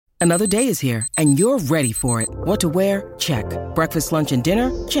Another day is here, and you're ready for it. What to wear? Check. Breakfast, lunch, and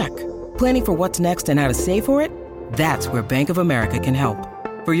dinner? Check. Planning for what's next and how to save for it? That's where Bank of America can help.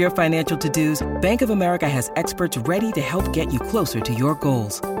 For your financial to-dos, Bank of America has experts ready to help get you closer to your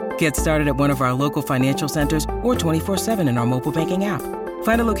goals. Get started at one of our local financial centers or 24/7 in our mobile banking app.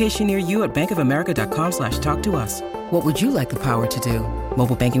 Find a location near you at bankofamerica.com/talktous. What would you like the power to do?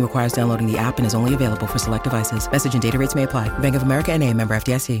 Mobile banking requires downloading the app and is only available for select devices. Message and data rates may apply. Bank of America N.A., member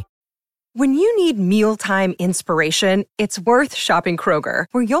FDIC. When you need mealtime inspiration, it's worth shopping Kroger,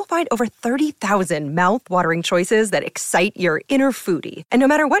 where you'll find over 30,000 mouth-watering choices that excite your inner foodie. And no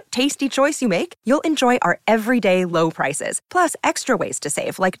matter what tasty choice you make, you'll enjoy our everyday low prices, plus extra ways to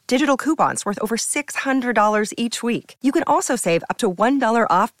save, like digital coupons worth over $600 each week. You can also save up to $1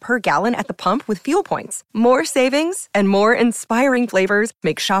 off per gallon at the pump with fuel points. More savings and more inspiring flavors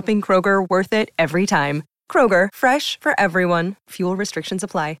make shopping Kroger worth it every time. Kroger, fresh for everyone. Fuel restrictions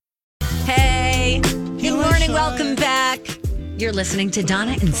apply. Hey, good morning. Welcome back. You're listening to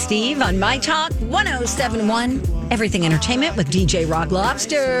Donna and Steve on My Talk 1071, Everything Entertainment with DJ Rock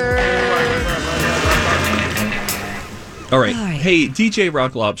Lobster. All right. Hey, DJ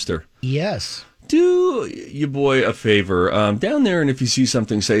Rock Lobster. Yes. Do your boy a favor. Down there, and if you see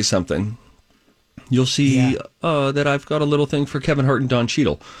something, say something. You'll see that I've got a little thing for Kevin Hart and Don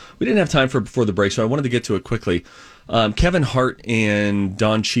Cheadle. We didn't have time for it before the break, so I wanted to get to it quickly. Kevin Hart and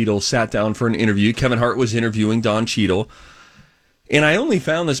Don Cheadle sat down for an interview. Kevin Hart was interviewing Don Cheadle. And I only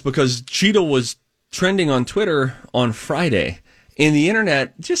found this because Cheadle was trending on Twitter on Friday. And the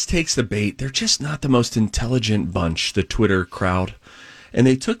internet just takes the bait. They're just not the most intelligent bunch, the Twitter crowd. And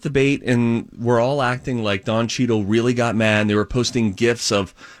they took the bait and were all acting like Don Cheadle really got mad. They were posting GIFs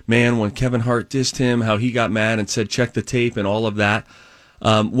of, man, when Kevin Hart dissed him, how he got mad and said, check the tape and all of that.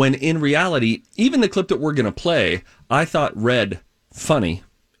 When in reality, even the clip that we're going to play, I thought read funny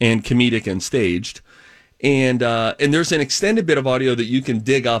and comedic and staged. And there's an extended bit of audio that you can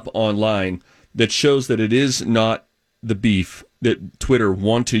dig up online that shows that it is not the beef that Twitter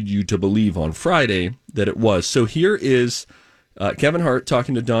wanted you to believe on Friday that it was. So here is Kevin Hart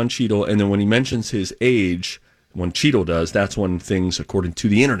talking to Don Cheadle, and then when he mentions his age, when Cheadle does, that's when things, according to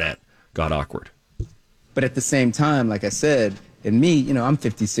the internet, got awkward. But at the same time, like I said, and me, I'm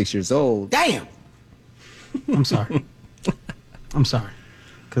 56 years old. Damn! I'm sorry. I'm sorry.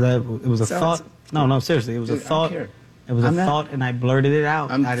 Because it was a thought. No, seriously. It was a thought. It was a thought, and I blurted it out.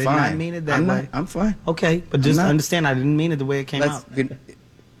 I did not mean it that way. I'm fine. Okay, but just understand I didn't mean it the way it came out.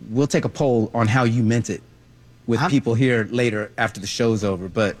 We'll take a poll on how you meant it with people here later after the show's over.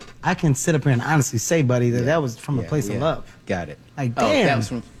 But I can sit up here and honestly say, buddy, that was from a place of love. Got it. Like, damn. That was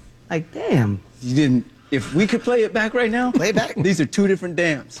from... Like, damn. You didn't... If we could play it back right now, play it back. These are two different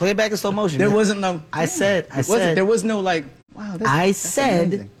dams. Play it back in slow motion. There wasn't no. I said. There was no like. Wow. I said,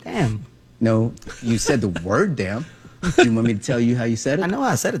 amazing. Damn. No, you said the word damn. Do you want me to tell you how you said it? I know how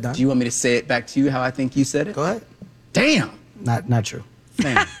I said it, Don. Do you want me to say it back to you how I think you said it? Go ahead. Damn. Not true.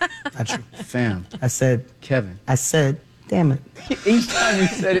 Fam. Not true. Fam. I said. Kevin. I said. Damn it. Each time you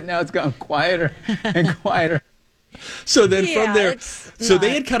said it, now it's gotten quieter and quieter. So then from there,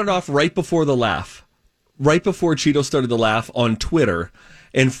 they had cut it off right before the laugh. Right before Cheadle started to laugh on Twitter.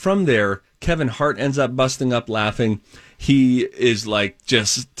 And from there, Kevin Hart ends up busting up laughing. He is like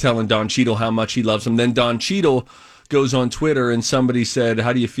just telling Don Cheadle how much he loves him. Then Don Cheadle goes on Twitter and somebody said,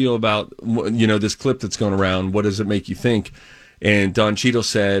 how do you feel about, this clip that's going around? What does it make you think? And Don Cheadle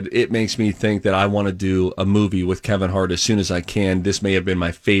said, it makes me think that I want to do a movie with Kevin Hart as soon as I can. This may have been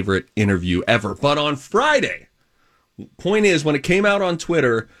my favorite interview ever. But on Friday, point is, when it came out on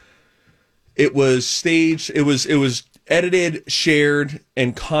Twitter, it was staged, it was edited, shared,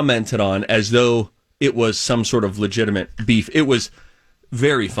 and commented on as though it was some sort of legitimate beef. It was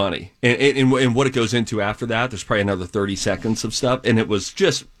very funny. And what it goes into after that, there's probably another 30 seconds of stuff, and it was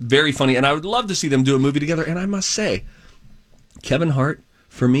just very funny. And I would love to see them do a movie together. And I must say, Kevin Hart,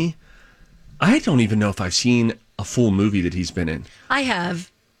 for me, I don't even know if I've seen a full movie that he's been in. I have.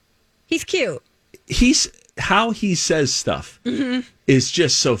 He's cute. How he says stuff is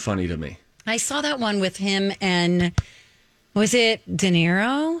just so funny to me. I saw that one with him and, was it De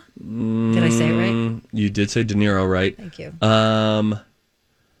Niro? Did I say it right? You did say De Niro, right? Thank you.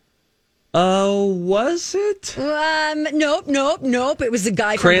 Was it? Nope. It was the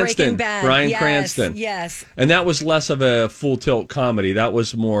guy from Breaking Bad. Bryan Cranston. Yes. And that was less of a full tilt comedy. That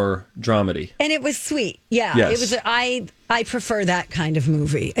was more dramedy. And it was sweet. Yeah. Yes. It was. I prefer that kind of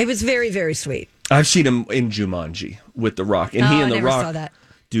movie. It was very, very sweet. I've seen him in Jumanji with The Rock, and he and The Rock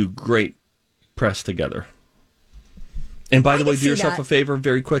do great press together. And by the way, do yourself a favor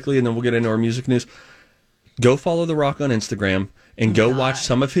very quickly, and then we'll get into our music news. Go follow The Rock on Instagram and go watch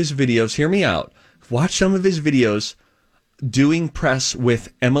some of his videos. Hear me out. Watch some of his videos doing press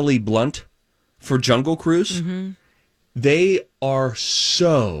with Emily Blunt for Jungle Cruise. Mm-hmm. They are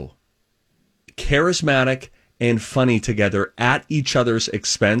so charismatic and funny together at each other's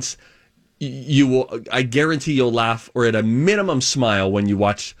expense. You will, I guarantee you'll laugh or at a minimum smile when you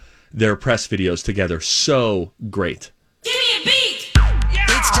watch their press videos together. So great. Give me a beat! Yeah!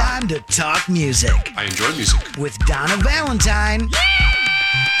 It's time to talk music. I enjoy music. With Donna Valentine. Yeah!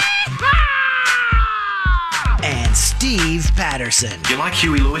 And Steve Patterson. You like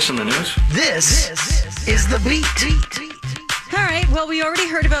Huey Lewis on the news? This is The Beat. All right, well, we already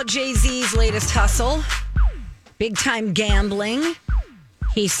heard about Jay-Z's latest hustle. Big time gambling.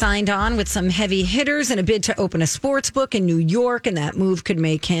 He signed on with some heavy hitters in a bid to open a sports book in New York, and that move could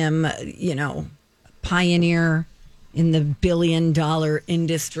make him, pioneer in the billion-dollar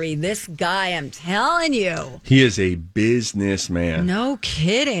industry. This guy, I'm telling you. He is a businessman. No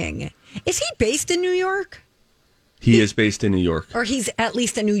kidding. Is he based in New York? He is based in New York. Or he's at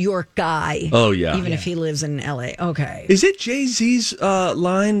least a New York guy. Oh, yeah. Even if he lives in L.A. Okay. Is it Jay-Z's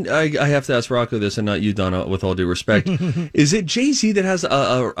line? I have to ask Rocco this and not you, Donna, with all due respect. Is it Jay-Z that has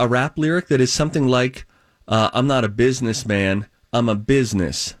a rap lyric that is something like, I'm not a businessman, I'm a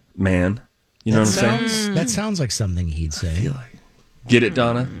businessman? You know what I'm saying? That sounds like something he'd say. Get it,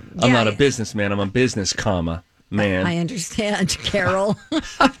 Donna? I'm Yeah. not a businessman, I'm a business, man. I understand, Carol.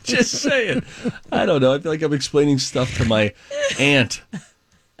 I'm just saying. I don't know. I feel like I'm explaining stuff to my aunt.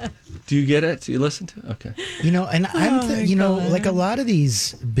 Do you get it? Do you listen to it? Okay. And like a lot of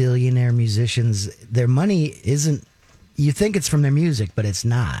these billionaire musicians, their money isn't, you think it's from their music, but it's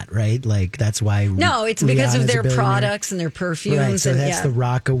not, right? Like, that's why. No, it's because of Rihanna's their a billionaire. products and their perfumes. Right, so and, that's the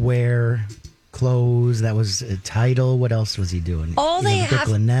Rockaware clothes. That was a Tidal. What else was he doing? The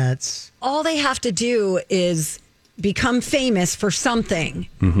Brooklyn Nets. All they have to do is become famous for something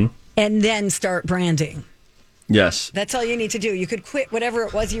and then start branding. Yes. That's all you need to do. You could quit whatever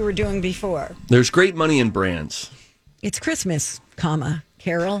it was you were doing before. There's great money in brands. It's Christmas,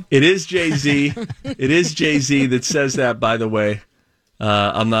 Carol. It is Jay-Z. It is Jay-Z that says that, by the way.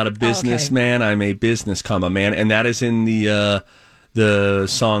 I'm not a businessman. I'm a business, man. And that is in the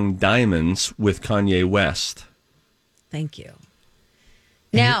song Diamonds with Kanye West. Thank you.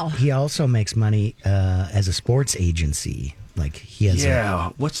 And now he also makes money as a sports agency. Like he has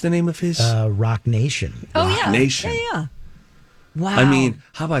what's the name of his? Rock Nation. Rock Nation. Yeah. Wow. I mean,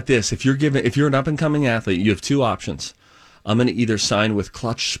 how about this? If you're an up and coming athlete, you have two options. I'm going to either sign with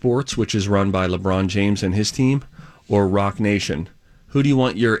Clutch Sports, which is run by LeBron James and his team, or Rock Nation. Who do you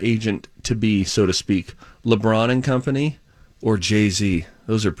want your agent to be, so to speak? LeBron and company or Jay-Z?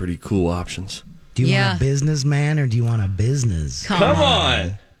 Those are pretty cool options. Do you want a businessman or do you want a business? Come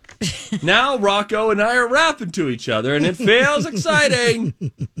on. Now Rocco and I are rapping to each other, and it feels exciting.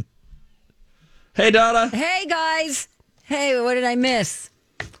 Hey, Donna. Hey, guys. Hey, what did I miss?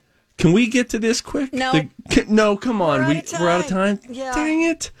 Can we get to this quick? No. No, come on. We're out of time? Yeah. Dang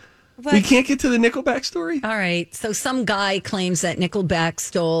it. What? We can't get to the Nickelback story? All right. So some guy claims that Nickelback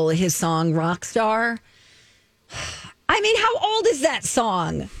stole his song Rockstar. I mean, how old is that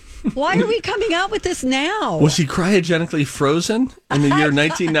song? Why are we coming out with this now? Was he cryogenically frozen in the year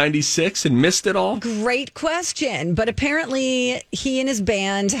 1996 and missed it all? Great question. But apparently he and his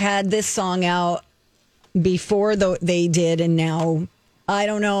band had this song out before they did. And now, I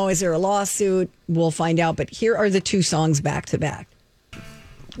don't know, is there a lawsuit? We'll find out. But here are the two songs back to back.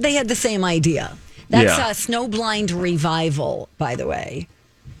 They had the same idea. That's Snowblind Revival, by the way.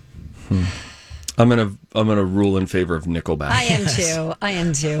 I'm gonna rule in favor of Nickelback. I am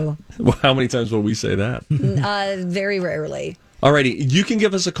too. Well, how many times will we say that? Very rarely. Alrighty, you can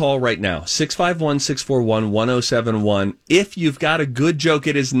give us a call right now, 651-641-1071. If you've got a good joke,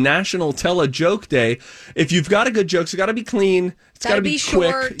 it is National Tell a Joke Day. If you've got a good joke, it's got to be clean. It's got to be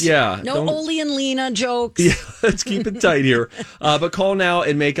quick. Short. Yeah. No Ole and Lena jokes. Yeah, let's keep it tight here. But call now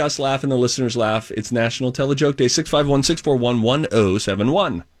and make us laugh and the listeners laugh. It's National Tell a Joke Day,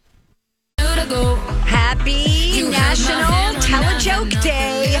 651-641-1071. Happy National Tell a Joke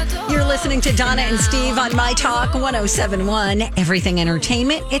Day. You're listening to Donna and Steve on My Talk 1071, Everything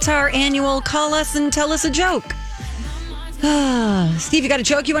Entertainment. It's our annual Call Us and Tell Us a Joke. Steve, you got a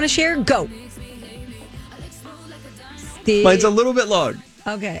joke you want to share? Go. Steve. Mine's a little bit long.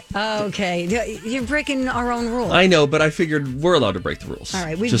 Okay. You're breaking our own rules. I know, but I figured we're allowed to break the rules. All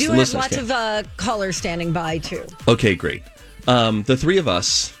right. We do have lots of callers standing by, too. Okay, great. The three of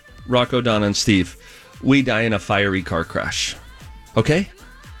us, Rocco, Donna, and Steve, we die in a fiery car crash. Okay?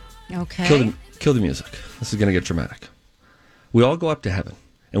 Okay. Kill the music. This is going to get dramatic. We all go up to heaven.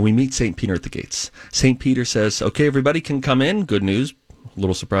 and we meet St. Peter at the gates. St. Peter says, okay, everybody can come in. Good news. A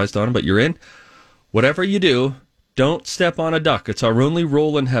little surprised on him, but you're in. Whatever you do, don't step on a duck. It's our only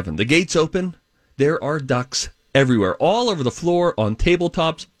rule in heaven. The gates open. There are ducks everywhere, all over the floor, on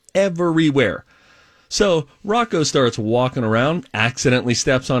tabletops, everywhere. So Rocco starts walking around, accidentally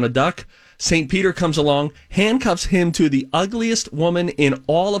steps on a duck. St. Peter comes along, handcuffs him to the ugliest woman in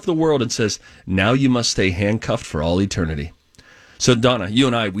all of the world and says, now you must stay handcuffed for all eternity. So Donna, you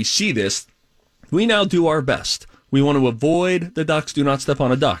and I, we see this. We now do our best. We want to avoid the ducks. Do not step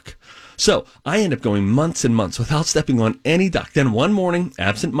on a duck. So I end up going months and months without stepping on any duck. Then one morning,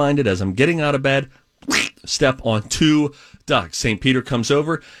 absent-minded, as I'm getting out of bed, step on 2 ducks. St. Peter comes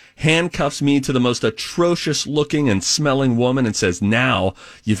over, handcuffs me to the most atrocious looking and smelling woman and says, now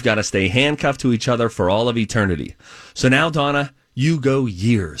you've got to stay handcuffed to each other for all of eternity. So now, Donna, you go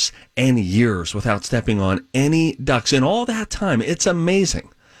years and years without stepping on any ducks. And all that time, it's amazing.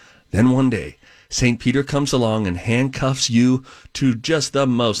 Then one day, St. Peter comes along and handcuffs you to just the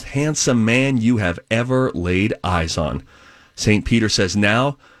most handsome man you have ever laid eyes on. St. Peter says,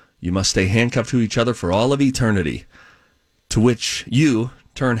 now you must stay handcuffed to each other for all of eternity. To which you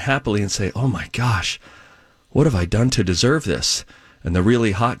turn happily and say, oh my gosh, what have I done to deserve this? And the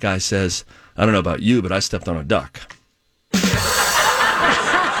really hot guy says, I don't know about you, but I stepped on a duck.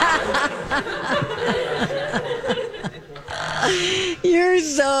 You're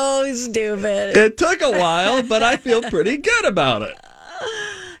so stupid. It took a while, but I feel pretty good about it.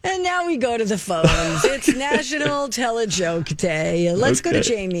 And now we go to the phones. It's National Tell a Joke Day. Let's go to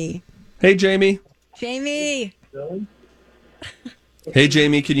Jamie. Hey, Jamie. Jamie. Hey,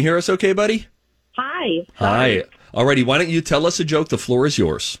 Jamie, can you hear us okay, buddy? Hi. Hi. Alrighty, why don't you tell us a joke? The floor is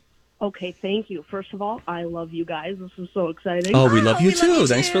yours. Okay, thank you. First of all, I love you guys. This is so exciting. Oh, we love you too.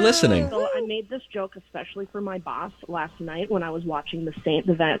 Thanks for listening. So I made this joke especially for my boss last night when I was watching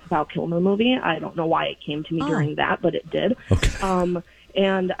the Val Kilmer movie. I don't know why it came to me during that, but it did. Okay.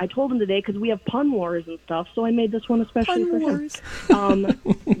 And I told him today because we have pun wars and stuff, so I made this one especially for him.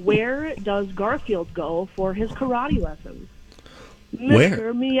 Where does Garfield go for his karate lessons? Where?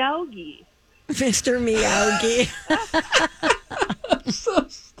 Mr. Miyagi. Mr. Miyagi. So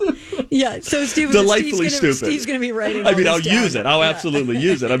stupid. Yeah, so stupid. Delightfully stupid. Steve's going to be writing. I mean, I'll use it. I'll absolutely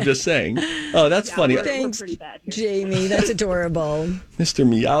use it. I'm just saying. Oh, that's funny. Thanks, Jamie. That's adorable. Mr.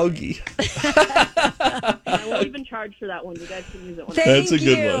 Miyagi. I won't even charge for that one. You guys can use it. That's a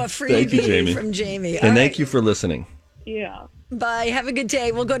good one. A freebie thank you, Jamie. from Jamie. And thank you for listening. Yeah. Bye. Have a good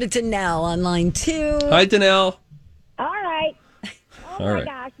day. We'll go to Danelle on line 2. Hi, Danelle. All right. Oh, All my right.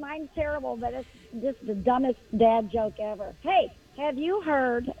 gosh. Mine's terrible, but it's just the dumbest dad joke ever. Hey, have you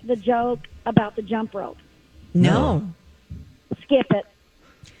heard the joke about the jump rope? No. Skip it.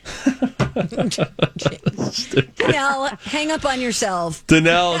 Danelle, hang up on yourself.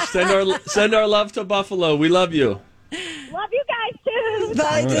 Danelle, send our love to Buffalo. We love you. Love you guys, too.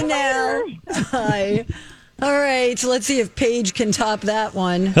 Bye, Danelle. Bye. All right, so let's see if Paige can top that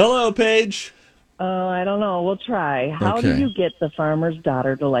one. Hello, Paige. Oh, I don't know. We'll try. How Okay. do you get the farmer's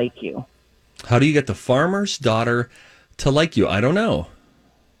daughter to like you? How do you get the farmer's daughter to like you? I don't know.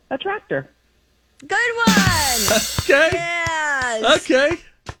 A tractor. Good one. Okay. Yes. Okay.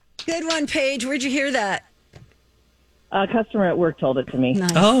 Good one, Paige. Where'd you hear that? A customer at work told it to me.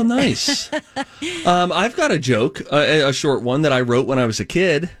 Nice. Oh, nice. I've got a joke, a short one that I wrote when I was a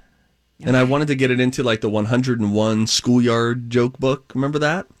kid, and I wanted to get it into like the 101 schoolyard joke book. Remember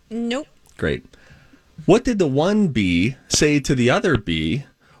that? Nope. Great. What did the one bee say to the other bee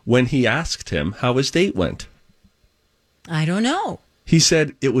when he asked him how his date went? I don't know. He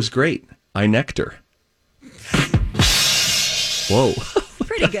said, "It was great. I necked her." Whoa.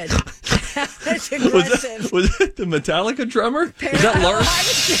 Pretty good. That's aggressive. Was it the Metallica drummer? Is that Lars?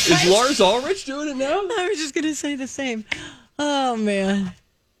 Is Lars Ulrich doing it now? I was just going to say the same. Oh, man.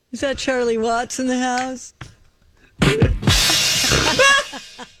 Is that Charlie Watts in the house?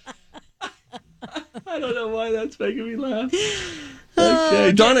 I don't know why that's making me laugh.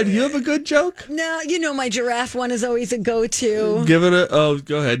 Okay. Donna, do you have a good joke? No, you know my giraffe one is always a go-to. Give it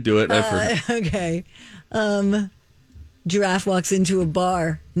go ahead, do it. I've heard. Okay. Giraffe walks into a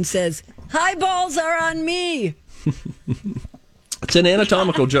bar and says, "Highballs are on me." It's an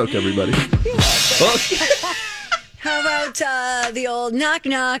anatomical joke, everybody. How about the old knock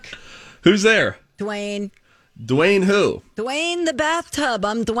knock? Who's there? Dwayne. Dwayne who? Dwayne the bathtub.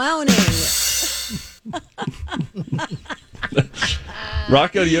 I'm drowning.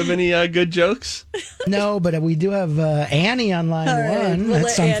 Rocco, do you have any good jokes? No, but we do have Annie on line All right, one. we'll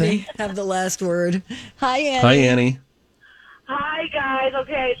That's let something. Annie have the last word. Hi, Annie. Hi, Annie. Hi, guys.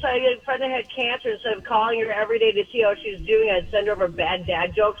 Okay, so I had a friend that had cancer. Instead of calling her every day to see how she was doing, I'd send her over bad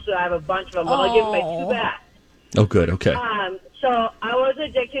dad jokes, so I have a bunch of them, but I'll give my 2 back. Oh, good. Okay. So I was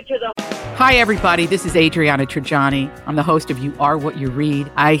addicted to the... Hi, everybody. This is Adriana Trajani. I'm the host of You Are What You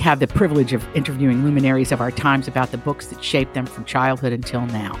Read. I have the privilege of interviewing luminaries of our times about the books that shaped them from childhood until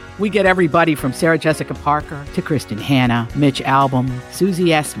now. We get everybody from Sarah Jessica Parker to Kristen Hanna, Mitch Albom, Susie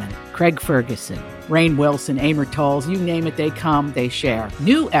Essman, Craig Ferguson, Rainn Wilson, Amor Tolls, you name it, they come, they share.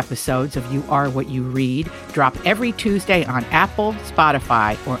 New episodes of You Are What You Read drop every Tuesday on Apple,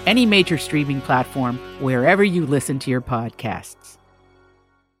 Spotify, or any major streaming platform wherever you listen to your podcasts.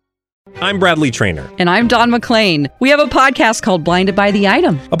 I'm Bradley Trainer. And I'm Don McClain. We have a podcast called Blinded by the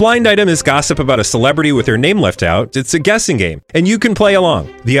Item. A blind item is gossip about a celebrity with their name left out. It's a guessing game, and you can play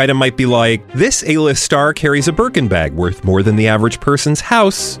along. The item might be like, this A-list star carries a Birkin bag worth more than the average person's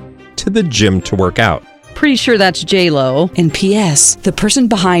house to the gym to work out. Pretty sure that's J-Lo. And P.S. the person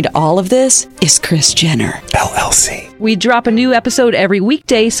behind all of this is Kris Jenner, LLC. We drop a new episode every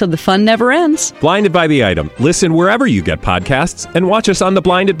weekday so the fun never ends. Blinded by the Item. Listen wherever you get podcasts and watch us on the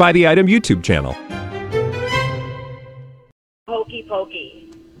Blinded by the Item YouTube channel. Hokey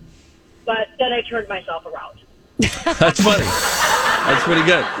pokey. But then I turned myself around. That's funny. That's pretty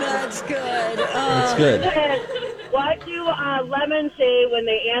good. That's good. That's good. What do lemons say when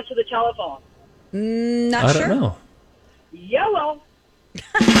they answer the telephone? Not sure. I don't know. Yellow.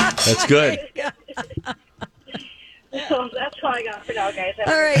 That's good. So that's all I got for now, guys.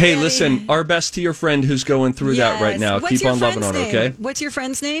 All right, Hey, Danny. listen, our best to your friend who's going through that right now. What's Keep your on loving on friend's her, name? okay? What's your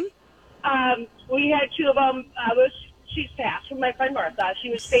friend's name? We had 2 of them. She's passed from my friend Martha. She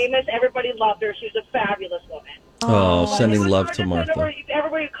was famous. Everybody loved her. She was a fabulous woman. Oh, sending It was love hard to send Martha.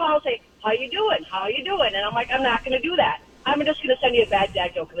 Everybody calls, say, how you doing? How you doing? And I'm like, I'm not going to do that. I'm just going to send you a bad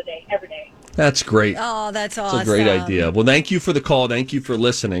dad joke of the day, every day. That's great. Oh, that's awesome. That's a great idea. Well, thank you for the call. Thank you for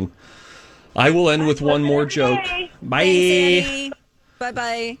listening. I will end with one more joke. Bye. Thanks, Annie.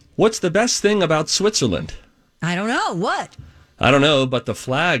 Bye-bye. What's the best thing about Switzerland? I don't know. What? I don't know, but the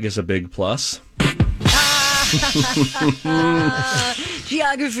flag is a big plus.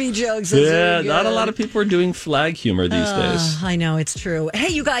 Geography jokes. Yeah, not a lot of people are doing flag humor these days. I know, it's true. Hey,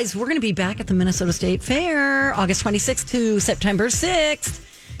 you guys, we're going to be back at the Minnesota State Fair August 26th to September 6th.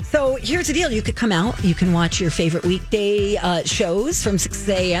 So here's the deal. You could come out. You can watch your favorite weekday shows from 6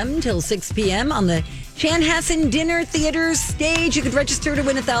 a.m. till 6 p.m. on the Chanhassen Dinner Theater stage. You could register to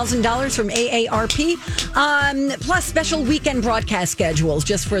win $1,000 from AARP. Plus special weekend broadcast schedules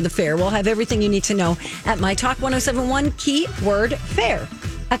just for the fair. We'll have everything you need to know at My Talk 1071 keyword fair.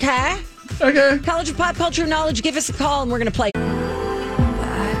 Okay? Okay. College of Pop Culture Knowledge. Give us a call and we're going to play.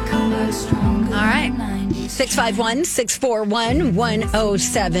 All right.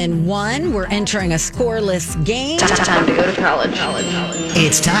 651-641-1071. We're entering a scoreless game. Time to go to college.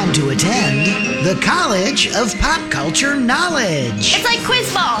 It's time to attend the College of Pop Culture Knowledge. It's like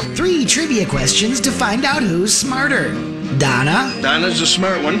quiz ball. 3 trivia questions to find out who's smarter. Donna? Donna's a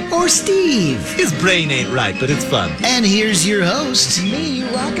smart one. Or Steve? His brain ain't right, but it's fun. And here's your host, me,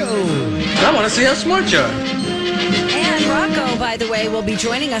 Rocco. I want to see how smart you are. And Rocco, by the way, will be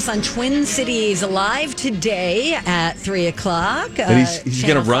joining us on Twin Cities Live today at 3 o'clock. And he's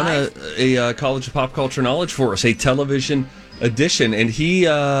going to run a College of Pop Culture Knowledge for us, a television edition. And he,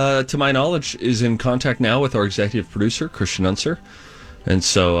 to my knowledge, is in contact now with our executive producer, Christian Unser. And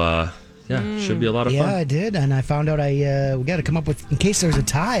so, should be a lot of fun. Yeah, I did. And I found out we got to come up with, in case there's a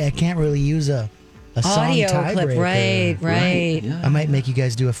tie, I can't really use a song audio tiebreaker. clip. Right. Yeah. I might make you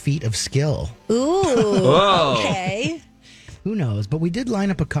guys do a feat of skill. Ooh. Whoa. Okay. Who knows? But we did line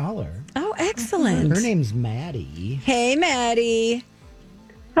up a caller. Oh, excellent. Her name's Maddie. Hey, Maddie.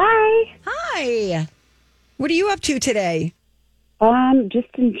 Hi. Hi. What are you up to today? Just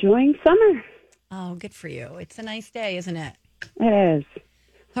enjoying summer. Oh, good for you. It's a nice day, isn't it? It is.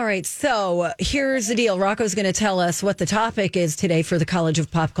 All right, so here's the deal. Rocco's going to tell us what the topic is today for the College of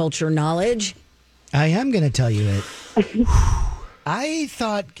Pop Culture Knowledge. I am going to tell you it. I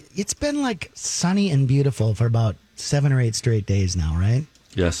thought it's been like sunny and beautiful for about 7 or 8 straight days now, right?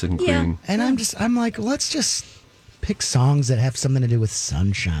 Yes, and clean. Yeah. And I'm like, let's just pick songs that have something to do with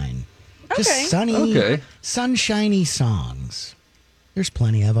sunshine. Okay. Just sunshiny songs. There's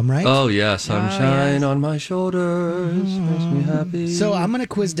plenty of them, right? Oh, yeah. Sunshine on my shoulders makes me happy. So I'm going to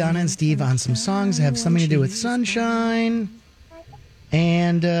quiz Donna and Steve on some songs that have something to do with sunshine.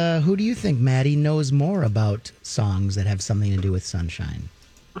 And who do you think, Maddie, knows more about songs that have something to do with sunshine?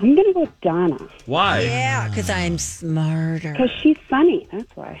 I'm going to go with Donna. Why? Yeah, because I'm smarter. Because she's sunny.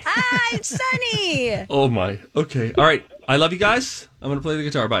 That's why. I'm sunny. Oh, my. Okay. All right. I love you guys. I'm going to play the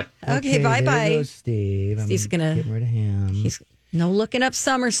guitar. Bye. Okay, bye-bye. There goes Steve. Steve's I'm getting rid of him. He's no looking up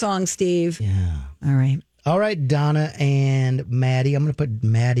summer songs, Steve. Yeah. All right. All right, Donna and Maddie. I'm going to put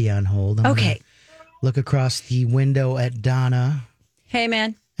Maddie on hold. Okay. Look across the window at Donna. Hey,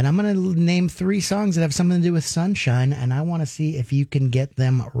 man. And I'm going to name 3 songs that have something to do with sunshine, and I want to see if you can get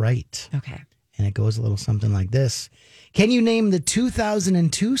them right. Okay. And it goes a little something like this. Can you name the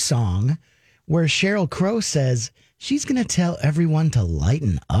 2002 song where Sheryl Crow says she's going to tell everyone to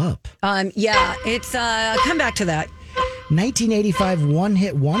lighten up? Yeah, it's come back to that. 1985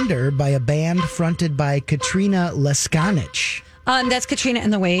 one-hit wonder by a band fronted by Katrina Leskanich. That's Katrina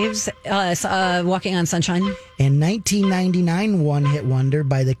and the Waves, Walking on Sunshine. And 1999 one-hit wonder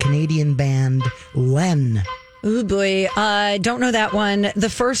by the Canadian band Len. Oh boy, don't know that one. The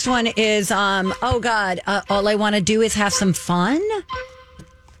first one is, All I Want to Do Is Have Some Fun.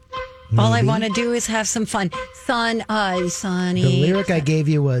 Maybe. All I want to do is have some fun. Sunny. The lyric I gave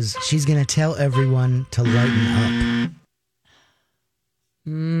you was, she's going to tell everyone to lighten up.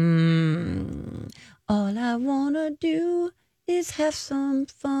 All I want to do is have some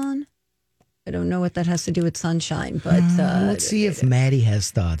fun. I don't know what that has to do with sunshine, but... let's see if Maddie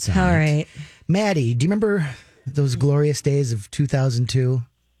has thoughts on it. All right. Maddie, do you remember those glorious days of 2002?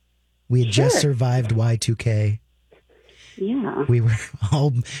 We had just survived Y2K. Yeah. We were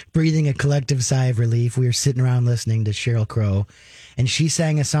all breathing a collective sigh of relief. We were sitting around listening to Sheryl Crow, and she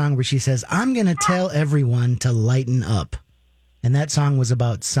sang a song where she says, I'm going to tell everyone to lighten up. And that song was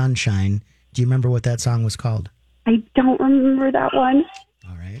about sunshine. Do you remember what that song was called? I don't remember that one.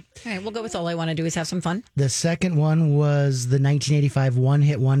 All right. All right, we'll go with All I Want to Do Is Have Some Fun. The second one was the 1985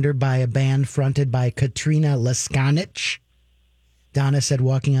 one-hit wonder by a band fronted by Katrina Leskanich. Donna said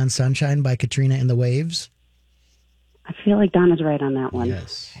Walking on Sunshine by Katrina and the Waves. I feel like Donna's right on that one.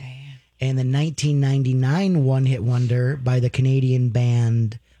 Yes. And the 1999 one-hit wonder by the Canadian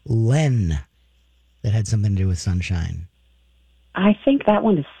band Len that had something to do with sunshine. I think that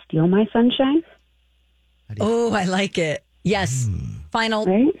one is Steal My Sunshine. Oh, I like it. Yes. Final.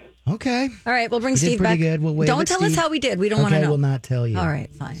 Right? Okay. All right, we'll bring We did Steve pretty back. good. We'll wave Don't at tell us Steve. how we did. We don't want to Okay, know. we'll not tell you. All right,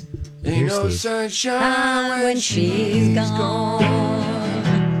 fine. Ain't no Steve. sunshine When she's gone.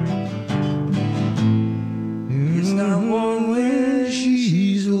 It's not warm when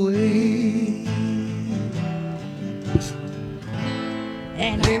she's away.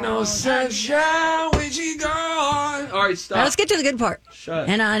 And ain't no sunshine when she's gone. All right, stop. Now let's get to the good part. Shut.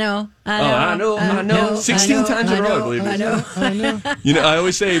 And I know. I know. 16 times in a row, I believe it. I know. You know, I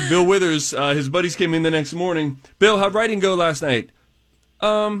always say Bill Withers, his buddies came in the next morning. Bill, how'd writing go last night?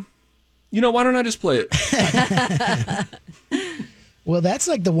 Why don't I just play it? Well, that's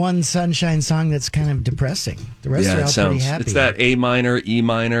like the one sunshine song that's kind of depressing. The rest are all pretty happy. It's that A minor, E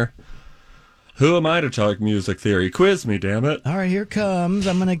minor. Who am I to talk music theory? Quiz me, damn it. All right, here comes.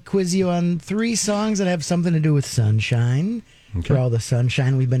 I'm going to quiz you on 3 songs that have something to do with sunshine. Okay. For all the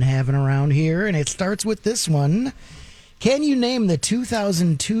sunshine we've been having around here. And it starts with this one. Can you name the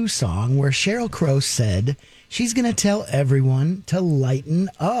 2002 song where Sheryl Crow said she's going to tell everyone to lighten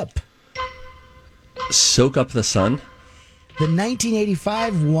up? Soak Up the Sun. The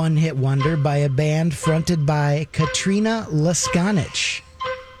 1985 one-hit wonder by a band fronted by Katrina Leskanich.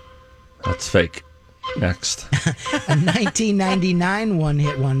 That's fake. Next. A 1999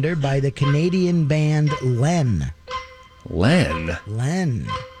 one-hit wonder by the Canadian band Len. Len.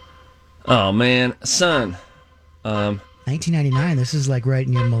 Oh, man. Son. 1999. This is like right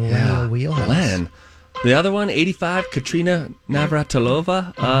in your millennial wheelhouse. Len. The other one, 85, Katrina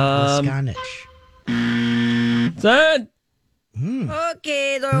Navratilova. Leskanich. Son.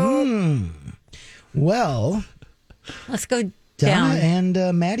 Okay, though. Well, let's go Donna down.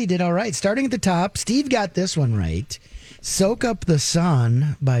 and Maddie did all right. Starting at the top, Steve got this one right. Soak Up the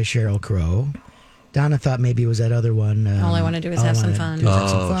Sun by Sheryl Crow. Donna thought maybe it was that other one. All I Want to Do Is Have Some Fun.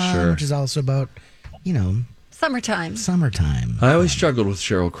 Sure. Which is also about, Summertime. I always struggled with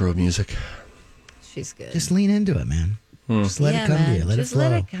Sheryl Crow music. She's good. Just lean into it, man. Just let it come to you. Let Just it flow.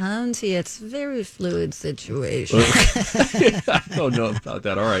 let it come to you. It's a very fluid situation. I don't know about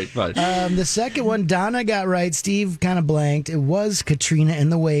that. All right, fine. The second one, Donna got right. Steve kind of blanked. It was Katrina and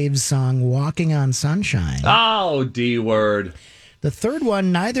the Waves' song, Walking on Sunshine. Oh, D-word. The third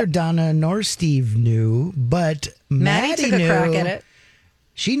one, neither Donna nor Steve knew, but Maddie took a knew. crack at it.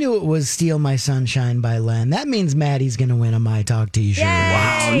 She knew it was Steal My Sunshine by Len. That means Maddie's going to win a My Talk t-shirt.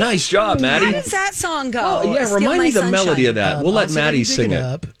 Wow, nice job, Maddie. How does that song go? Oh, yeah, Steal remind My me the Sunshine. melody of that. We'll let Also, Maddie pick sing it.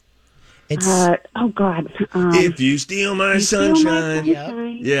 up. It's oh, God. If you steal my Steal My sunshine.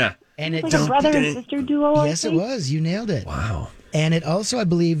 Sunshine. Yeah. and it Like a brother and sister duo. I Yes, it think. was. You nailed it. Wow. And it also, I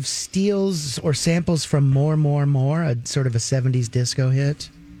believe, steals or samples from More, More, More, a sort of a 70s disco hit.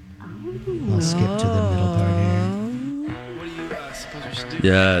 I'll skip to the middle part here. What do you suppose we should do?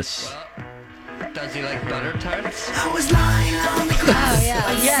 Yes. Does he like butter tarts? I was lying on the grass. Oh,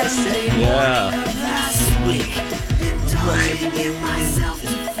 yeah. Yes. Yeah. Last week, trying to get myself to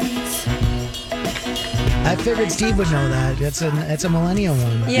feet. I figured Steve would know that. That's a millennial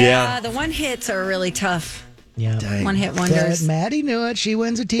one. Yeah, the one hits are really tough. Yeah. One hit wonders. But Maddie knew it. She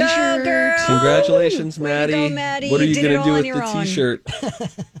wins a T-shirt. Go, girl. Congratulations, Maddie. Way to go, Maddie. What are you did it going to do all with on your the own. T-shirt?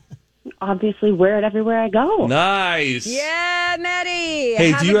 Obviously, wear it everywhere I go. Nice. Yeah, Maddie.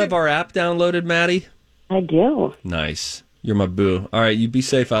 Hey, do you have our app downloaded, Maddie? I do. Nice. You're my boo. All right, you be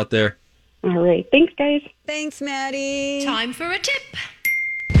safe out there. All right. Thanks, guys. Thanks, Maddie. Time for a tip.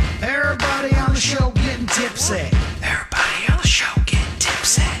 Everybody on the show getting tipsy. Everybody on the show getting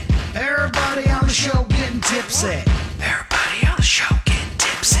tipsy. Everybody on the show getting tipsy. Everybody on the show getting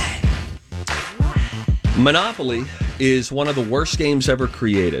tipsy. Monopoly is one of the worst games ever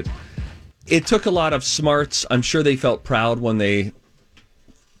created. It took a lot of smarts. I'm sure they felt proud when they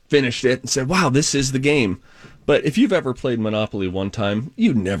finished it and said, wow, this is the game. But if you've ever played Monopoly one time,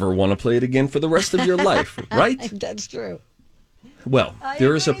 you never want to play it again for the rest of your life, right? That's true. Well,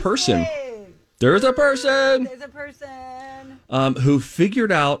 there is a person. There's a person who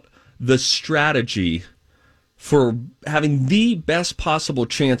figured out the strategy for having the best possible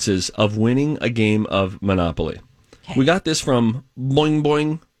chances of winning a game of Monopoly. Okay. We got this from Boing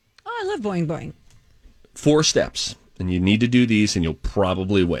Boing. Oh, I love Boing Boing. 4 steps, and you need to do these, and you'll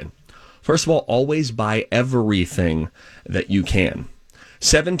probably win. First of all, always buy everything that you can.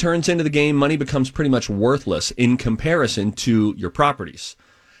 7 turns into the game, money becomes pretty much worthless in comparison to your properties.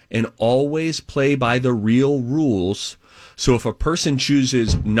 And always play by the real rules. So if a person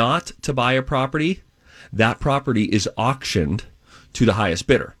chooses not to buy a property, that property is auctioned to the highest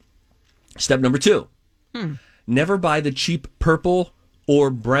bidder. Step number 2. Never buy the cheap purple or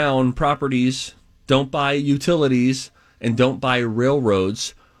brown properties. Don't buy utilities and don't buy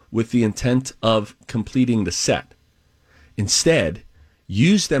railroads with the intent of completing the set. Instead,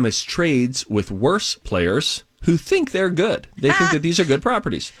 use them as trades with worse players who think they're good. They think that these are good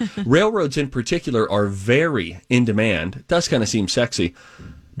properties. Railroads in particular are very in demand. It does kind of seem sexy,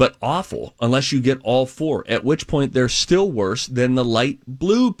 but awful unless you get all 4, at which point they're still worse than the light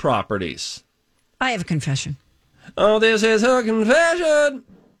blue properties. I have a confession. Oh, this is her confession.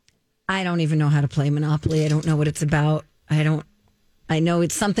 I don't even know how to play Monopoly. I don't know what it's about. I know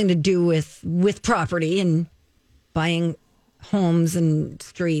it's something to do with property and buying homes and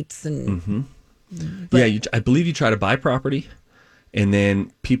streets and Yeah, I believe you try to buy property and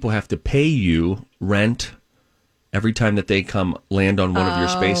then people have to pay you rent every time that they come land on one of your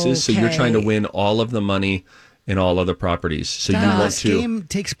spaces. So you're trying to win all of the money in all other properties. So you want This to. game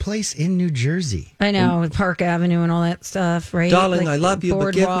takes place in New Jersey. I know, with Park Avenue and all that stuff, right? Darling, Like I love you,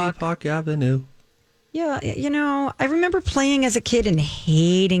 but give me Boardwalk. Park Avenue. Yeah, I remember playing as a kid and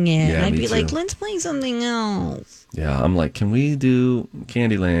hating it. Yeah, and I'd me be like, too. let's play something else. Yeah, I'm like, can we do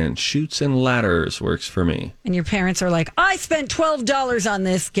Candyland? Chutes and Ladders works for me. And your parents are like, I spent $12 on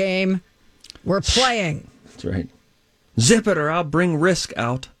this game. We're playing. That's right. Zip it or I'll bring Risk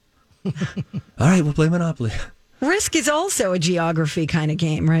out. All right, we'll play Monopoly. Risk is also a geography kind of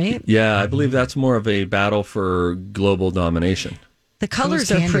game, right? Yeah, I believe that's more of a battle for global domination. The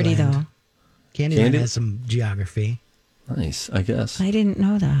colors are pretty, though. Candyland has some geography. Nice, I guess. I didn't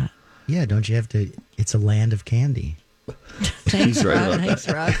know that. Yeah, don't you have to? It's a land of candy. He's right about Thanks,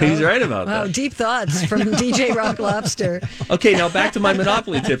 that. Rock. He's right about Wow, that. deep thoughts from DJ Rock Lobster. Okay, now back to my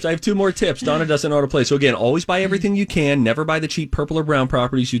Monopoly tips. I have 2 more tips. Donna doesn't know how to play. So again, always buy everything you can. Never buy the cheap purple or brown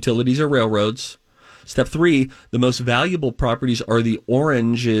properties, utilities, or railroads. Step 3, the most valuable properties are the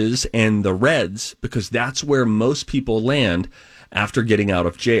oranges and the reds because that's where most people land after getting out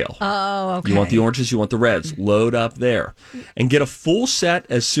of jail. Oh, okay. You want the oranges, you want the reds. Load up there. And get a full set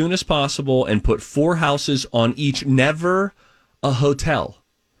as soon as possible and put 4 houses on each. Never a hotel.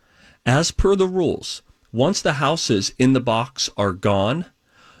 As per the rules, once the houses in the box are gone,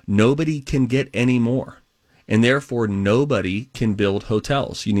 nobody can get any more. And therefore, nobody can build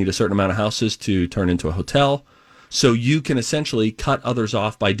hotels. You need a certain amount of houses to turn into a hotel. So you can essentially cut others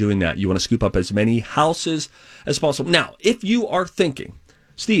off by doing that. You want to scoop up as many houses as possible. Now, if you are thinking,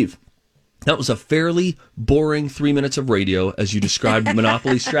 Steve, that was a fairly boring 3 minutes of radio as you described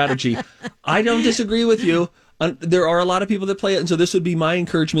Monopoly strategy. I don't disagree with you. There are a lot of people that play it, and so this would be my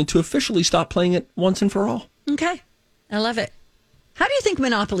encouragement to officially stop playing it once and for all. Okay. I love it. How do you think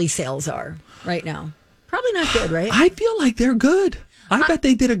Monopoly sales are right now? Probably not good, right? I feel like they're good. I bet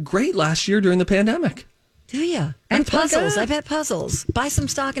they did a great last year during the pandemic. Do you? And puzzles. I bet puzzles. Buy some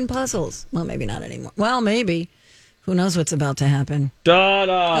stock in puzzles. Well, maybe not anymore. Well, maybe. Who knows what's about to happen?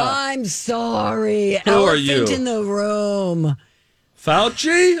 Donna. I'm sorry. Who are you? Elephant in the room.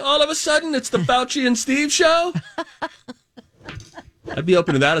 Fauci? All of a sudden, it's the Fauci and Steve show? I'd be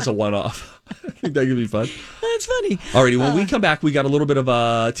open to that as a one-off. I think that could be fun. That's funny. Alrighty, when we come back, we got a little bit of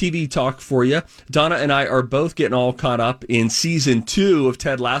TV talk for you. Donna and I are both getting all caught up in season 2 of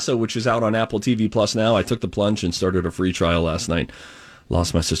Ted Lasso, which is out on Apple TV Plus now. I took the plunge and started a free trial last night.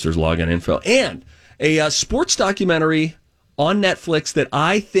 Lost my sister's login info. And a sports documentary on Netflix that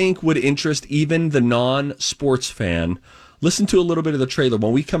I think would interest even the non-sports fan. Listen to a little bit of the trailer.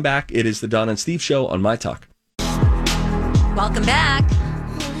 When we come back, it is the Donna and Steve Show on My Talk. Welcome back.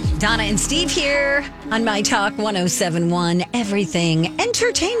 Donna and Steve here on My Talk 107.1 Everything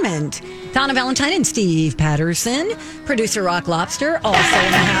Entertainment. Donna Valentine and Steve Patterson. Producer Rock Lobster also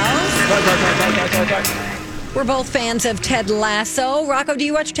in the house. We're both fans of Ted Lasso. Rocco, do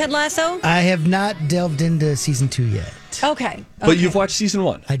you watch Ted Lasso? I have not delved into season 2 yet. Okay. But you've watched season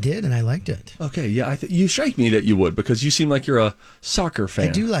 1? I did, and I liked it. Okay, yeah. You strike me that you would, because you seem like you're a soccer fan.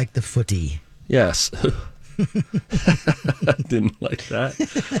 I do like the footy. Yes. Didn't like that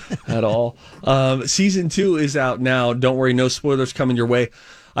at all. Season 2 is out now. Don't worry, no spoilers coming your way.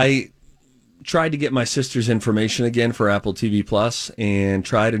 I tried to get my sister's information again for Apple TV Plus and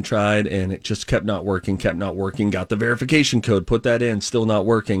tried, and it just kept not working. Got the verification code, put that in, still not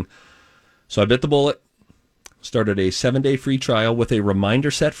working. So I bit the bullet, started a 7-day free trial with a reminder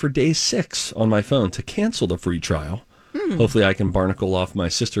set for day 6 on my phone to cancel the free trial. Hopefully I can barnacle off my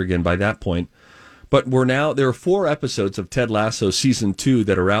sister again by that point. But there are 4 episodes of Ted Lasso season 2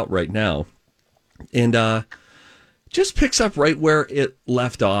 that are out right now. And just picks up right where it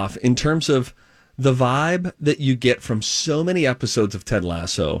left off in terms of the vibe that you get from so many episodes of Ted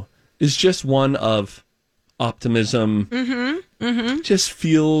Lasso is just one of optimism. Just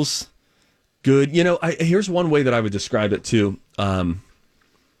feels good. You know, here's one way that I would describe it too.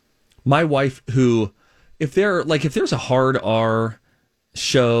 My wife, who, if there's a hard R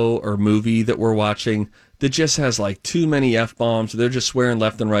show or movie that we're watching that just has like too many F-bombs, they're just swearing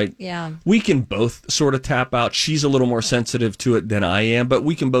left and right. Yeah. We can both sort of tap out. She's a little more sensitive to it than I am, but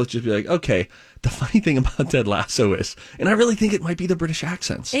we can both just be like, okay, the funny thing about Ted Lasso is, and I really think it might be the British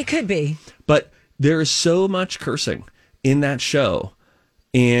accents. It could be. But there is so much cursing in that show,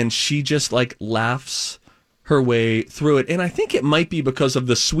 and she just like laughs her way through it. And I think it might be because of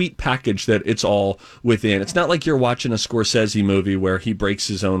the sweet package that it's all within. It's not like you're watching a Scorsese movie where he breaks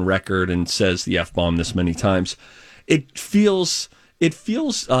his own record and says the F-bomb this many times. It feels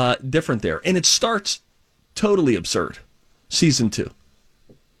different there. And it starts totally absurd. Season 2.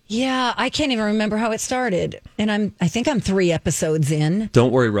 Yeah, I can't even remember how it started. And I think I'm 3 episodes in.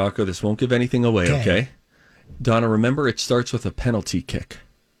 Don't worry, Rocco. This won't give anything away, okay? Donna, remember it starts with a penalty kick.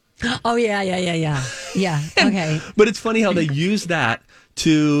 Oh, yeah. Yeah, okay. But it's funny how they use that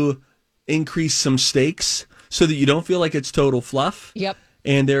to increase some stakes so that you don't feel like it's total fluff. Yep.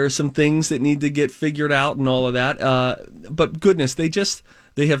 And there are some things that need to get figured out and all of that. But goodness,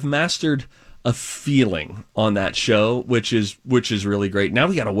 they have mastered a feeling on that show, which is really great. Now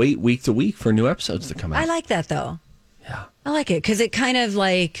we got to wait week to week for new episodes to come out. I like that, though. Yeah. I like it because it kind of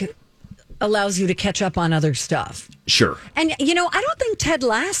like allows you to catch up on other stuff. Sure. And, you know, I don't think Ted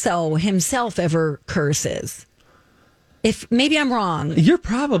Lasso himself ever curses. If maybe I'm wrong. You're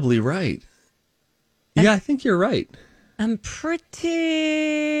probably right. Yeah, I think you're right. I'm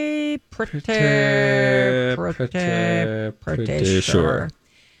pretty sure.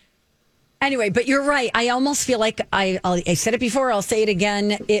 Anyway, but you're right. I almost feel like I said it before. I'll say it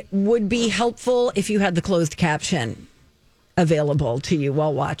again. It would be helpful if you had the closed caption available to you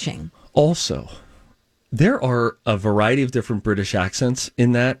while watching. Also, there are a variety of different British accents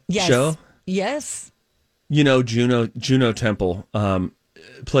in that show. Yes. You know, Juno Temple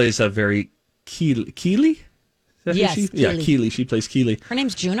plays a very Keeley? Yes, Keeley. Yeah, Keeley. She plays Keeley. Her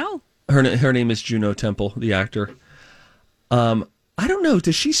name's Juno? Her name is Juno Temple, the actor. I don't know.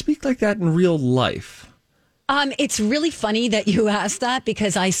 Does she speak like that in real life? It's really funny that you asked that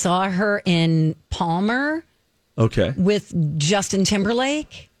because I saw her in Palmer. Okay. With Justin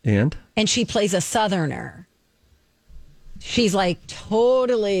Timberlake. And she plays a Southerner. She's like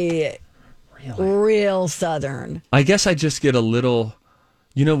totally real Southern. I guess I just get a little,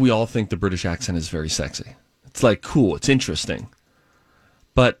 you know, we all think the British accent is very sexy. It's like cool, it's interesting.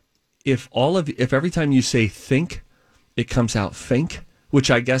 But if every time you say think, it comes out think, which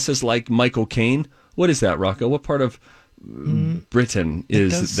I guess is like Michael Caine. What is that, Rocco? What part of Britain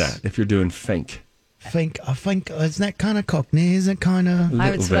is that if you're doing think? I think, isn't that kind of Cockney? Isn't it kind of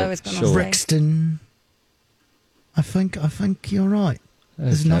I was going to say. Brixton? I think you're right.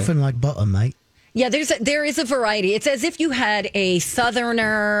 There's Okay. nothing like butter, mate. Yeah, there is a variety. It's as if you had a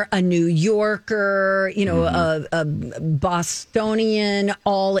Southerner, a New Yorker, a Bostonian,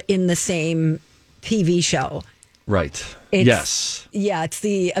 all in the same TV show. Right. It's, Yes. Yeah, it's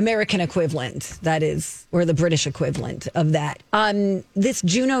the American equivalent, that is, or the British equivalent of that. This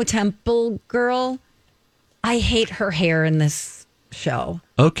Juno Temple girl, I hate her hair in this show.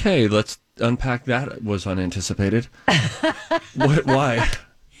 Okay, let's unpack that. It was unanticipated. Why?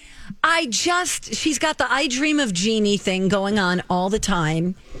 She's got the I Dream of Jeannie thing going on all the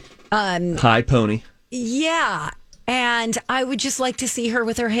time. Hi, pony. Yeah, and I would just like to see her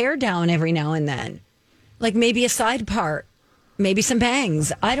with her hair down every now and then. Like maybe a side part, maybe some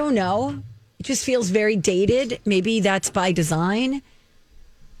bangs. I don't know. It just feels very dated. Maybe that's by design.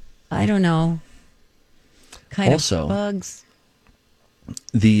 I don't know. Kind Also, of bugs.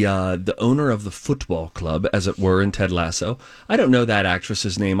 The owner of the football club, as it were, in Ted Lasso. I don't know that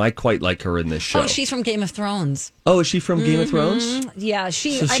actress's name. I quite like her in this show. Oh, she's from Game of Thrones. Oh, is she from Game of Thrones? Yeah, So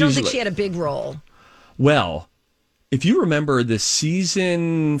I don't she's think like- she had a big role. Well, if you remember the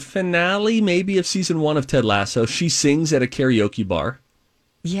season finale, maybe of season 1 of Ted Lasso, she sings at a karaoke bar.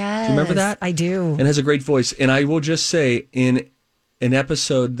 Yes, Do you remember that? I do. And has a great voice. And I will just say, in an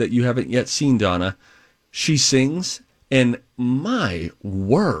episode that you haven't yet seen, Donna, she sings, and my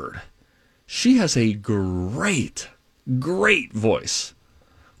word, she has a great voice.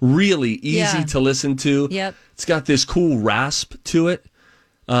 Really easy to listen to. Yep. It's got this cool rasp to it.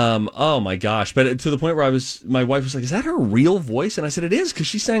 Oh my gosh. But to the point where my wife was like, is that her real voice? And I said, it is, because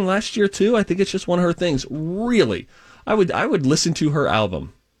she sang last year too. I think it's just one of her things. Really. I would listen to her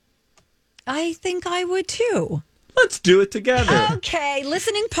album. I think I would too. Let's do it together. Okay,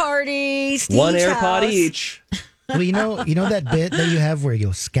 listening party. Steve's One AirPod house. each. Well, you know that bit that you have where you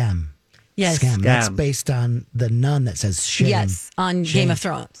go scam. Yes. Scam. That's Scam. based on the nun that says shame. Yes, on Shame. Game of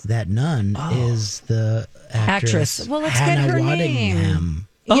Thrones. That nun is the actress. Well, let's Hannah get her Waddingham. name.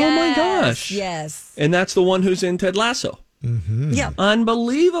 Oh my Yes, gosh. Yes. And that's the one who's in Ted Lasso. Mm-hmm. Yeah.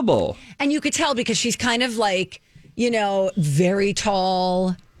 Unbelievable. And you could tell because she's kind of like, very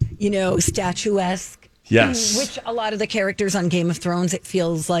tall, statuesque. Yes. Which a lot of the characters on Game of Thrones, it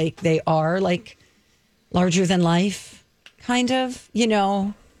feels like they are like larger than life, kind of,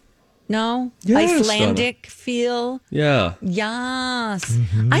 No? Yes, Icelandic feel. Yeah. Yes.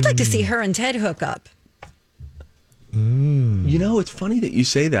 I'd like to see her and Ted hook up. It's funny that you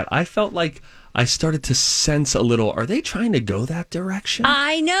say that. I felt like I started to sense a little, are they trying to go that direction?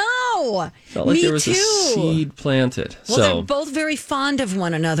 I know. Felt like Me there was too. a seed planted. Well, they're both very fond of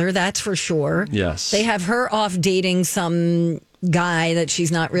one another, that's for sure. Yes. They have her off dating some guy that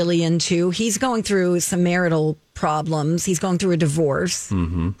she's not really into. He's going through some marital problems. He's going through a divorce.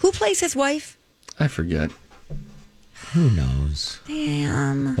 Mm-hmm. Who plays his wife? I forget. Who knows?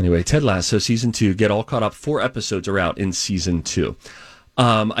 Damn. Anyway, Ted Lasso season 2. Get all caught up. 4 episodes are out in season 2.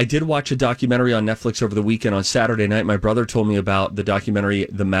 I did watch a documentary on Netflix over the weekend. On Saturday night, my brother told me about the documentary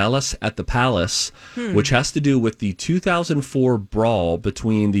The Malice at the Palace, which has to do with the 2004 brawl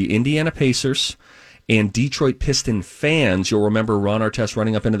between the Indiana Pacers and Detroit Piston fans. You'll remember Ron Artest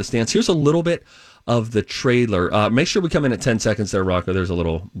running up into the stands. Here's a little bit of the trailer. Make sure we come in at 10 seconds there, Rocco. There's a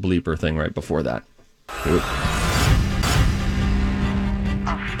little bleeper thing right before that.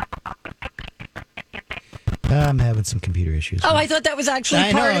 I'm having some computer issues. Oh, I thought that was actually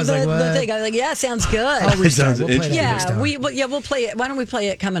I know, part I of was the, like, the what? thing. I was like, yeah, sounds good. I'll restart. We'll play it Yeah, next time. we'll play it. Why don't we play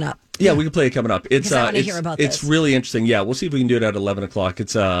it coming up? Yeah, we can play it coming up. It's Because I wanna hear about it's this. really interesting. Yeah, we'll see if we can do it at 11 o'clock.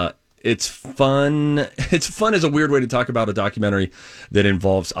 It's fun. It's fun is a weird way to talk about a documentary that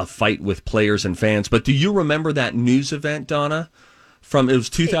involves a fight with players and fans. But do you remember that news event, Donna? It was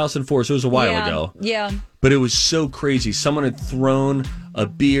 2004, so it was a while ago. Yeah. But it was so crazy. Someone had thrown a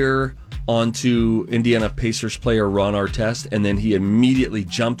beer onto Indiana Pacers player Ron Artest, and then he immediately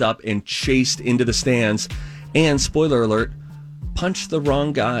jumped up and chased into the stands and, spoiler alert, punched the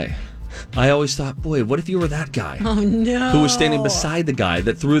wrong guy. I always thought, boy, what if you were that guy? Oh, no. Who was standing beside the guy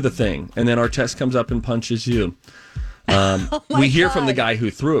that threw the thing, and then Artest comes up and punches you. We hear from the guy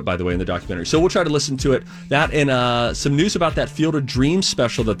who threw it, by the way, in the documentary. So we'll try to listen to it. That and some news about that Field of Dreams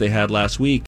special that they had last week.